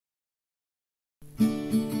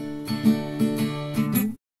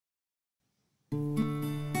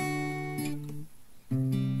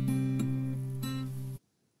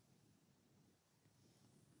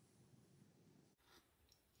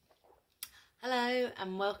Hello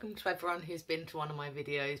and welcome to everyone who's been to one of my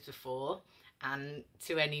videos before and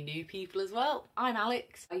to any new people as well. I'm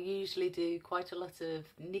Alex. I usually do quite a lot of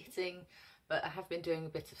knitting, but I have been doing a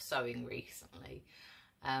bit of sewing recently.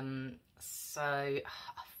 So I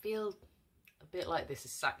feel a bit like this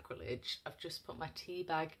is sacrilege. I've just put my tea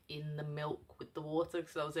bag in the milk with the water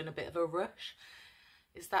because I was in a bit of a rush.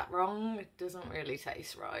 Is that wrong? It doesn't really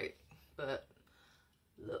taste right, but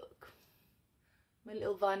look. My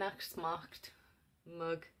little Weihnachtsmarkt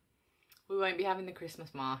mug. We won't be having the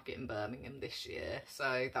Christmas market in Birmingham this year,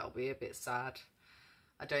 so that'll be a bit sad.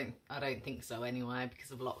 I don't think so anyway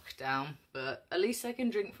because of lockdown, but at least I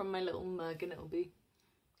can drink from my little mug and it'll be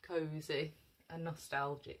cosy and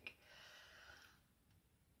nostalgic.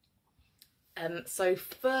 So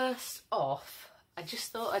first off, I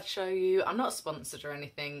just thought I'd show you, I'm not sponsored or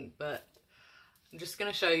anything, but I'm just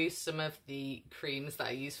going to show you some of the creams that I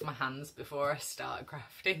use for my hands before I start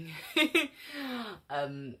crafting.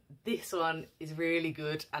 This one is really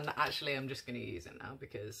good, and actually I'm just going to use it now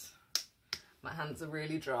because my hands are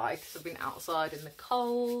really dry because I've been outside in the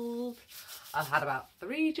cold. I've had about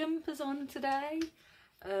 3 jumpers on today.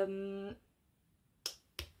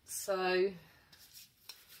 So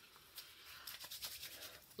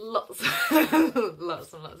lots and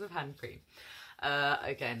lots of hand cream.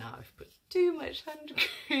 Okay, now I've put too much hand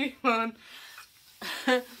cream on.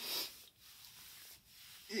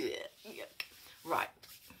 Yuck. Right.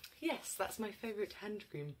 Yes, that's my favourite hand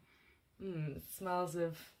cream. It smells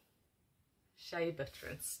of shea butter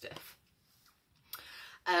and stuff.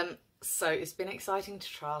 So it's been exciting to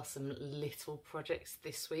try some little projects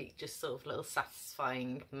this week, just sort of little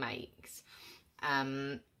satisfying makes.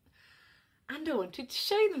 And I wanted to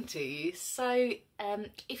show them to you. So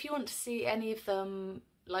if you want to see any of them,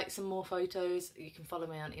 like some more photos, you can follow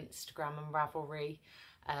me on Instagram and Ravelry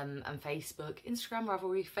and Facebook. Instagram,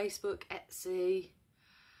 Ravelry, Facebook, Etsy.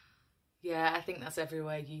 Yeah, I think that's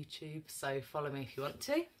everywhere, YouTube. So follow me if you want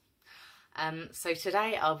to. So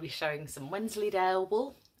today I'll be showing some Wensleydale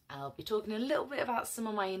wool. I'll be talking a little bit about some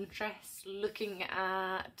of my interests, looking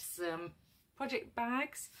at some project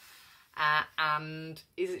bags. And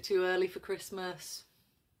is it too early for Christmas?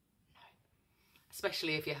 No.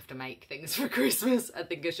 Especially if you have to make things for Christmas. I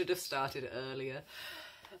think I should have started earlier.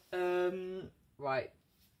 Right.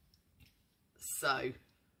 So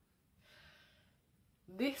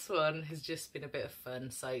this one has just been a bit of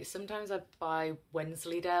fun. So sometimes I buy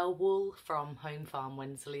Wensleydale wool from Home Farm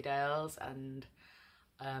Wensleydales, and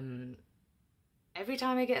every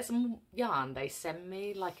time I get some yarn, they send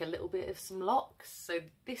me like a little bit of some locks. So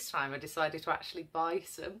this time I decided to actually buy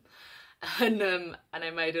some, and I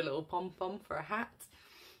made a little pom-pom for a hat,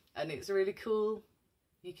 and it's really cool.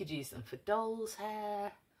 You could use them for doll's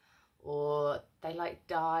hair, or they like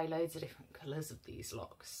dye loads of different colours of these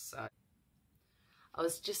locks. So I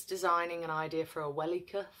was just designing an idea for a welly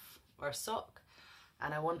cuff or a sock,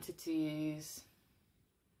 and I wanted to use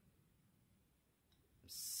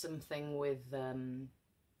something with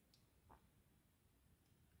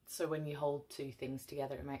so when you hold 2 things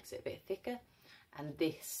together it makes it a bit thicker, and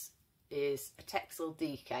this is a Texel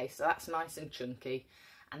DK, so that's nice and chunky,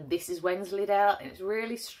 and this is Wensleydale, and it's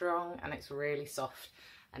really strong and it's really soft,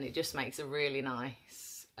 and it just makes a really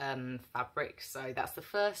nice fabric. So that's the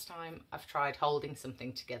first time I've tried holding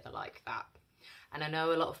something together like that, and I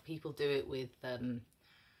know a lot of people do it with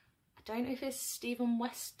I don't know if it's Stephen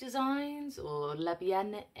West designs or Le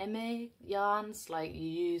Bien Aimé yarns, like you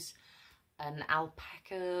use an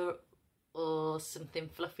alpaca or something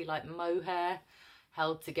fluffy like mohair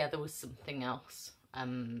held together with something else,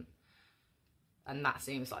 and that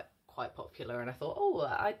seems like quite popular, and I thought,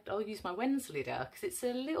 oh, I'll use my Wensleydale because it's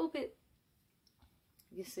a little bit,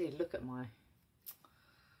 you see, look at my,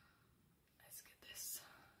 let's get this,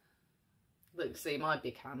 look, see my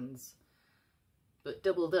big hands. But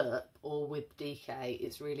doubled up or with DK,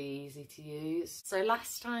 it's really easy to use. So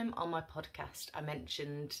last time on my podcast, I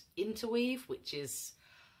mentioned Interweave, which is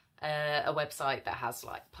a website that has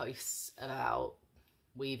like posts about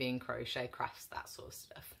weaving, crochet, crafts, that sort of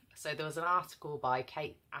stuff. So there was an article by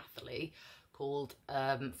Kate Atherley called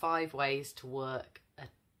 5 Ways to Work a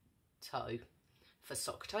Toe for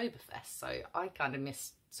Socktoberfest. So I kind of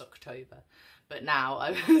missed Socktober, but now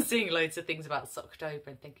I'm seeing loads of things about Socktober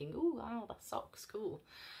and thinking, oh wow, that sock's cool.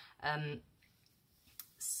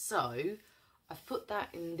 So I've put that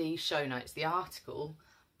in the show notes, the article,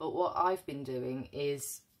 but what I've been doing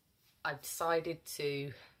is I've decided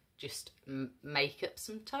to just make up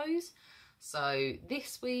some toes. So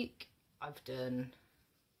this week I've done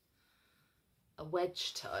a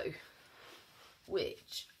wedge toe,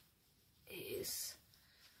 which is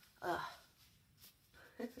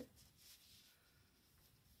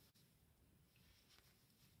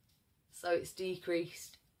So it's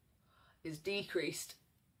decreased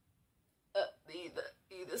at either.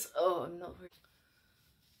 Oh, I'm not very...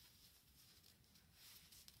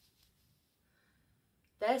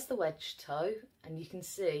 There's the wedge toe, and you can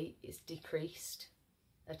see it's decreased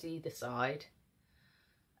at either side.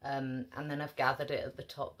 And then I've gathered it at the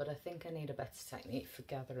top, but I think I need a better technique for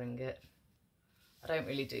gathering it. I don't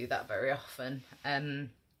really do that very often.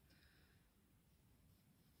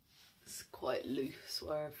 It's quite loose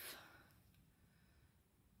where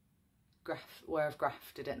I've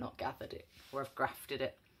grafted it, not gathered it, where I've grafted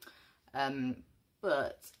it.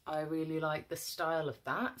 But I really like the style of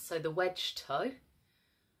that. So the wedge toe,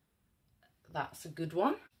 that's a good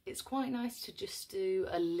one. It's quite nice to just do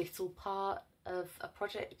a little part of a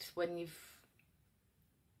project when you're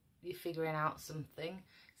figuring out something.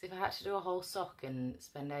 Because if I had to do a whole sock and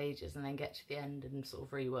spend ages and then get to the end and sort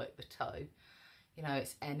of rework the toe, you know,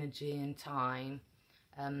 it's energy and time.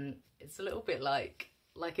 It's a little bit like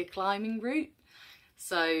a climbing route.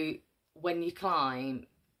 So when you climb,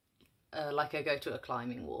 like I go to a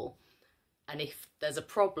climbing wall, and if there's a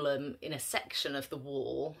problem in a section of the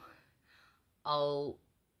wall, I'll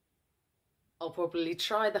probably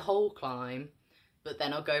try the whole climb, but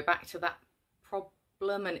then I'll go back to that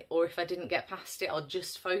problem, or if I didn't get past it, I'll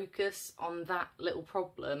just focus on that little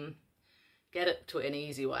problem, get up to it an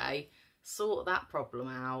easy way, sort that problem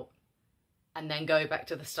out, and then go back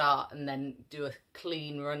to the start and then do a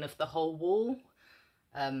clean run of the whole wall.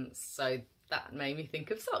 So that made me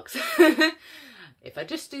think of socks. If I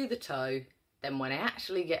just do the toe, then when I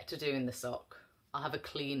actually get to doing the sock, I'll have a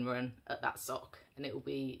clean run at that sock, and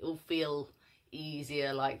it'll feel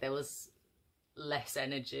easier, like there was less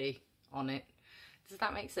energy on it. Does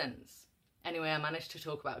that make sense? Anyway, I managed to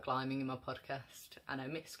talk about climbing in my podcast, and I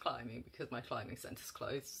miss climbing because my climbing centre's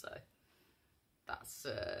closed, so that's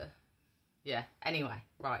yeah. Anyway,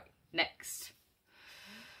 right, next.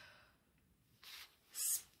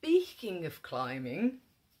 Speaking of climbing,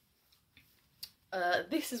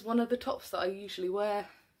 this is one of the tops that I usually wear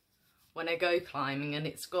when I go climbing, and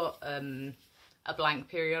it's got a blank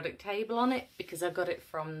periodic table on it because I got it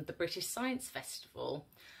from the British Science Festival,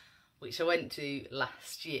 which I went to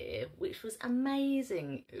last year, which was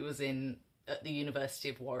amazing. It was at the University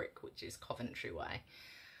of Warwick, which is Coventry way.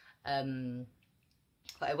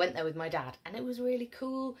 But I went there with my dad, and it was really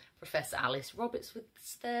cool. Professor Alice Roberts was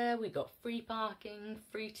there. We got free parking,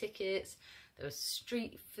 free tickets. There was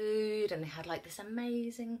street food, and they had like this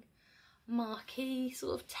amazing marquee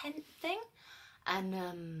sort of tent thing.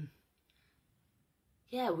 And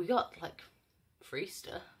yeah, we got like free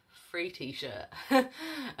stuff, free t-shirt.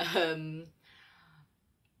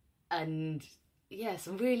 And yeah,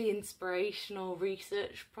 some really inspirational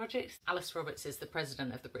research projects. Alice Roberts is the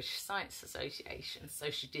president of the British Science Association, so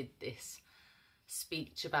she did this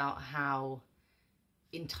speech about how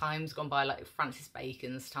in times gone by, like Francis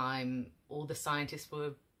Bacon's time, all the scientists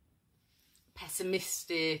were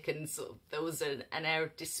pessimistic, and sort of there was an air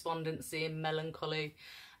of despondency and melancholy,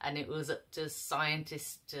 and it was up to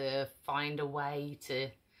scientists to find a way to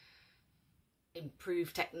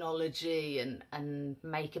improve technology and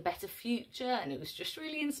make a better future. And it was just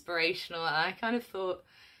really inspirational, and I kind of thought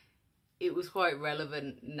it was quite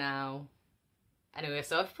relevant now. Anyway,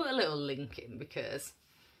 so I've put a little link in because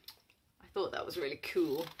I thought that was really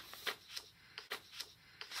cool.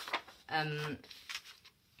 And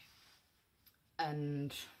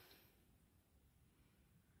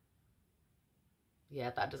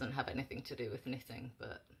yeah, that doesn't have anything to do with knitting,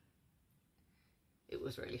 but it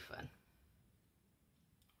was really fun.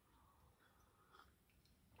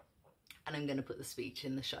 And I'm going to put the speech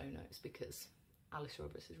in the show notes because Alice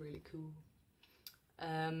Roberts is really cool.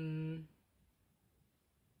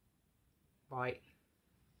 Right,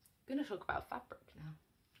 I'm going to talk about fabric now.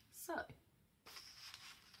 So,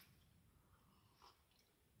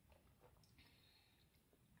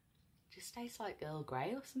 just tastes like Earl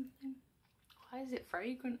Grey or something. Why is it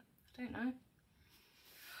fragrant? I don't know.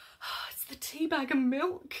 It's the tea bag and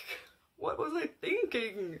milk. What was I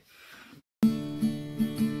thinking?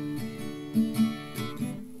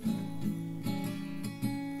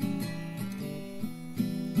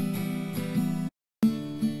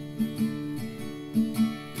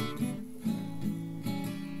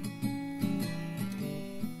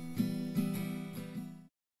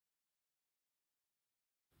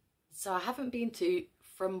 So I haven't been to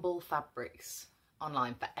Frumble Fabrics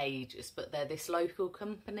online for ages, but they're this local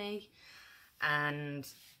company, and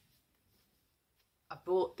I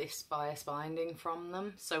bought this bias binding from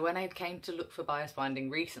them. So when I came to look for bias binding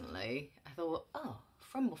recently, I thought, oh,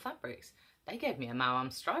 Frumble Fabrics. They gave me a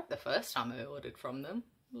Mauam stripe the first time I ordered from them.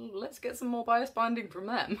 Let's get some more bias binding from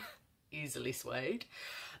them. easily swayed.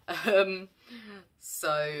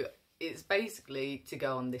 So it's basically to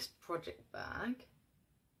go on this project bag,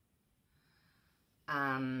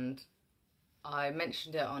 and I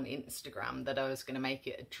mentioned it on Instagram that I was going to make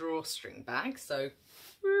it a drawstring bag, so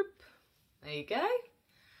whoop, there you go.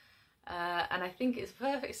 And I think it's a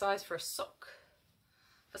perfect size for a sock.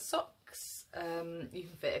 For socks, you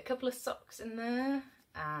can fit a couple of socks in there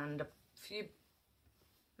and a few,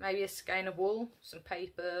 maybe a skein of wool, some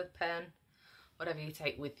paper, pen, whatever you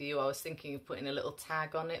take with you. I was thinking of putting a little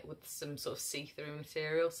tag on it with some sort of see-through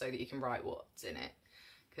material so that you can write what's in it,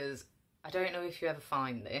 because I don't know if you ever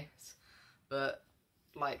find this, but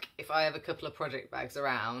like if I have a couple of project bags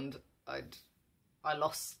around, I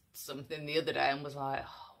lost something the other day and was like,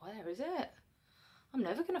 oh, where is it? I'm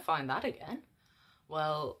never going to find that again.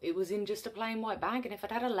 Well, it was in just a plain white bag, and if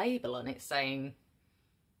I'd had a label on it saying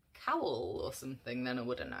cowl or something, then I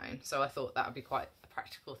would have known. So I thought that would be quite a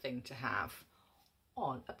practical thing to have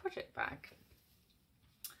on a project bag.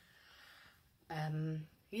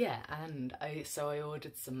 Yeah, and I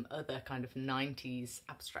ordered some other kind of 90s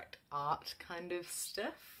abstract art kind of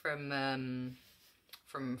stuff from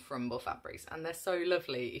Frumble Fabrics, and they're so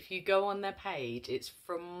lovely. If you go on their page, it's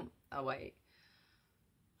from, oh wait,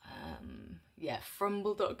 yeah,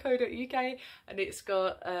 frumble.co.uk, and it's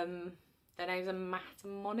got their names are Matt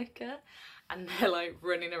and Monica, and they're like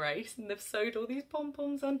running a race, and they've sewed all these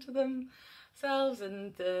pom-poms onto themselves,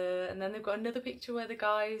 and then they've got another picture where the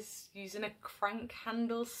guy's using a crank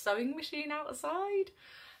handle sewing machine outside.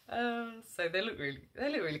 So they look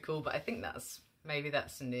really cool, but I think maybe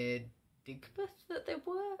that's near Digbeth that they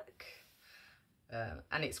work,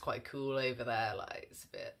 and it's quite cool over there. Like, it's a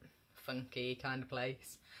bit funky kind of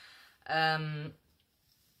place. Yeah,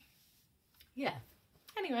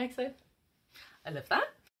 anyway, so I love that.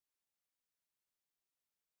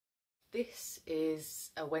 This is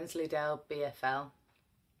a Wensleydale BFL.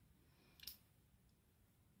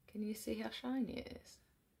 Can you see how shiny it is?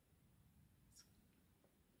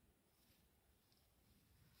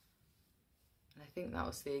 And I think that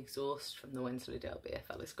was the exhaust from the Wensleydale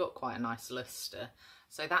BFL. It's got quite a nice lustre.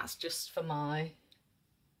 So that's just for my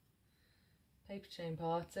paper chain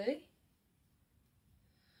party.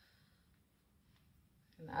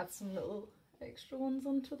 And add some little extra ones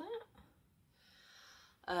onto that.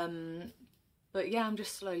 But yeah, I'm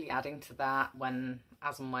just slowly adding to that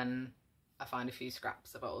as and when I find a few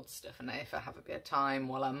scraps of old stuff, and if I have a bit of time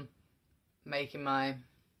while I'm making my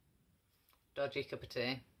dodgy cup of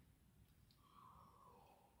tea.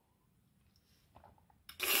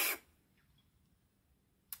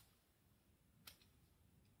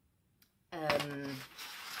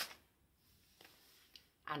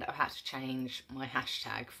 And I've had to change my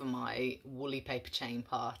hashtag for my woolly paper chain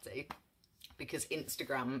party because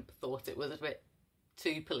Instagram thought it was a bit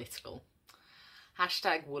too political.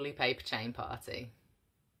 Hashtag woolly paper chain party.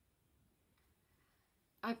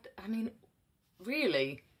 I mean,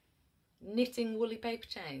 really, knitting woolly paper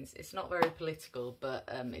chains, it's not very political, but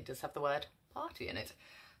it does have the word party in it.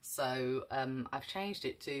 So I've changed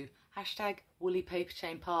it to hashtag woolly paper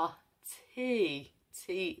chain party.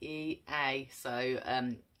 T-E-A, so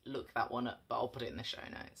look that one up, but I'll put it in the show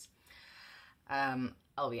notes.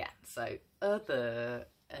 Oh yeah, so other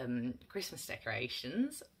Christmas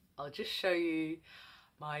decorations, I'll just show you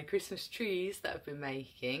my Christmas trees that I've been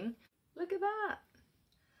making. Look at that.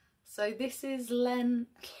 So this is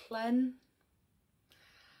Clen,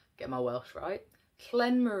 get my Welsh right,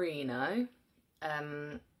 Clen Merino,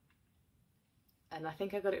 and I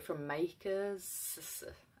think I got it from Makers,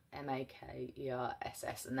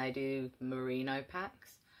 M-A-K-E-R-S-S, and they do merino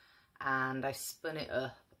packs, and I spun it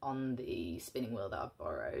up on the spinning wheel that I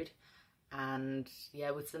borrowed, and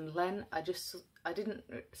yeah, with some len, I didn't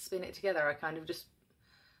spin it together. I kind of just,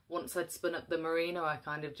 once I'd spun up the merino, I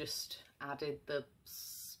kind of just added the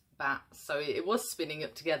spat, so it was spinning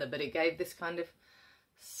up together, but it gave this kind of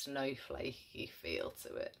snowflakey feel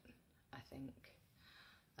to it, I think.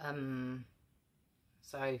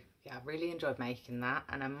 So yeah, I really enjoyed making that,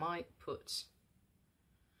 and I might put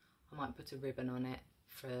a ribbon on it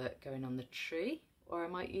for going on the tree, or I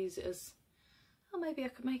might use it as, oh, maybe I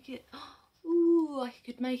could make it, ooh, I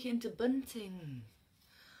could make it into bunting.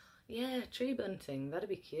 Yeah, tree bunting, that'd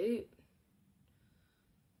be cute.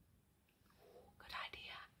 Good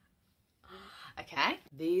idea. Okay,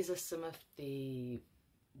 these are some of the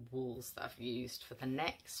wools that I've used for the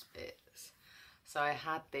next bits. So I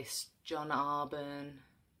had this John Arbon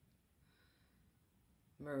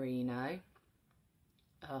merino.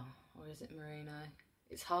 Oh, or is it merino?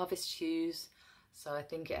 It's Harvest Hues, so I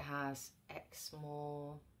think it has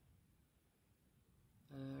Exmoor.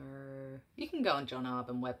 You can can go on John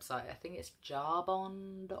Arbon website. I think it's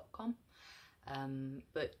jarbon.com.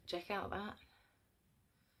 But check out that.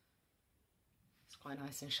 It's quite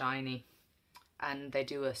nice and shiny. And they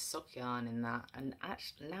do a sock yarn in that. And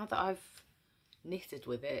actually, now that I've knitted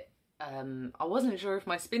with it, I wasn't sure if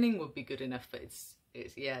my spinning would be good enough, but it's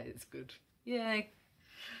good. Yay,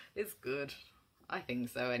 it's good. I think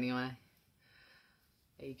so anyway.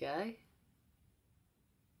 There you go.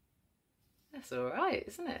 That's all right,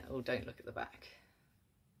 isn't it? Oh, don't look at the back.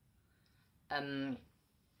 And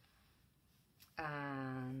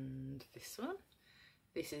this one.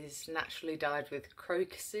 This is naturally dyed with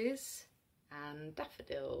crocuses and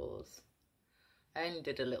daffodils. I only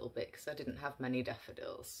did a little bit because I didn't have many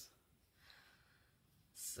daffodils.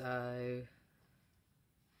 So,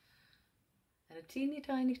 and a teeny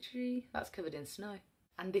tiny tree that's covered in snow.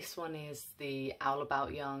 And this one is the Owl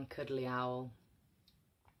About Yarn Cuddly Owl.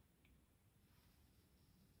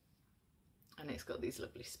 And it's got these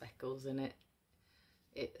lovely speckles in it.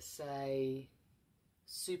 It's a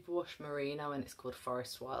superwash merino and it's called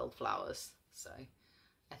Forest Wildflowers. So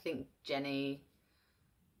I think Jenny,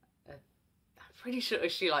 I'm pretty sure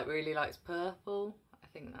she like really likes purple. I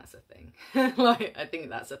think that's a thing. Like, I think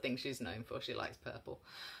that's a thing she's known for. She likes purple.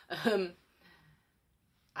 And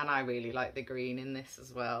I really like the green in this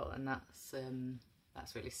as well. And that's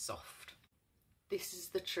really soft. This is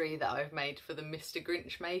the tree that I've made for the Mr.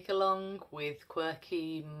 Grinch make along with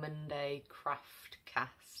Quirky Monday Craft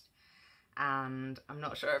Cast. And I'm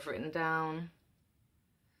not sure I've written down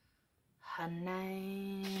her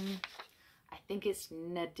name. I think it's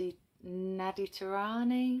Nadi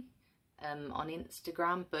Tarani on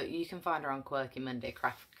Instagram, but you can find her on Quirky Monday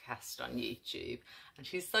Craft Cast on YouTube. And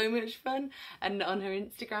she's so much fun. And on her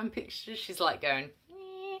Instagram pictures, she's like going,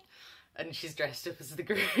 and she's dressed up as the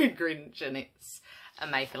Grinch, and it's a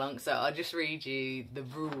make-along. So I'll just read you the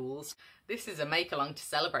rules. This is a make-along to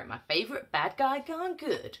celebrate my favourite bad guy gone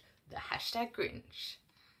good, the hashtag Grinch.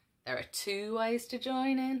 There are 2 ways to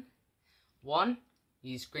join in. 1,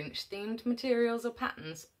 use Grinch-themed materials or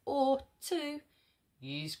patterns, or 2,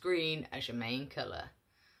 use green as your main colour.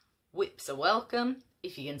 Whips are welcome.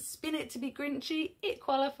 If you can spin it to be Grinchy, it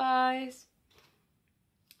qualifies.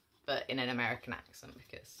 But in an American accent,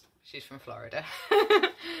 because she's from Florida.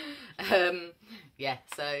 Yeah,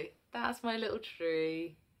 so that's my little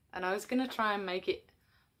tree. And I was going to try and make it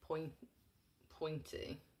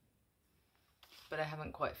pointy. But I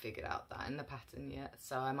haven't quite figured out that in the pattern yet.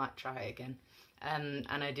 So I might try again. And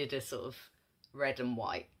I did a sort of red and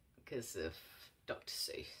white because of Dr.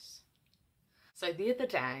 Seuss. So the other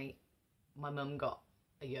day, my mum got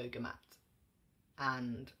a yoga mat.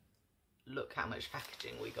 And look how much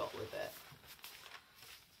packaging we got with it.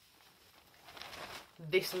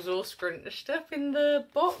 This was all scrunched up in the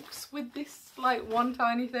box with this like one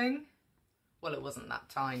tiny thing. Well, it wasn't that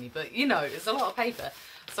tiny, but you know, it's a lot of paper.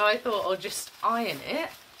 So I thought I'll just iron it.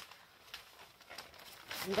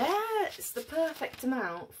 And there's the perfect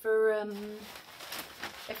amount for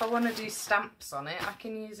if I want to do stamps on it, I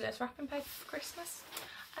can use it as wrapping paper for Christmas.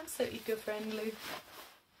 I'm so eco-friendly.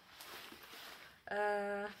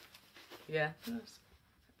 Yeah,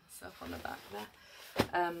 myself on the back there.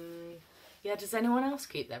 Yeah, does anyone else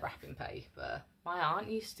keep their wrapping paper? My aunt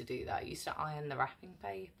used to do that. Used to iron the wrapping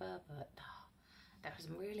paper, but there are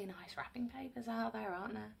some really nice wrapping papers out there,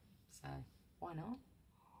 aren't there? So why not?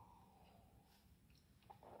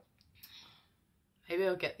 Maybe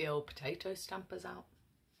I'll get the old potato stampers out.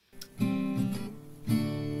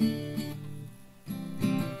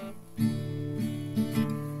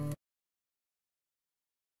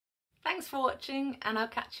 Thanks for watching, and I'll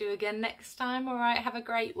catch you again next time. Alright, have a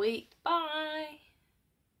great week. Bye!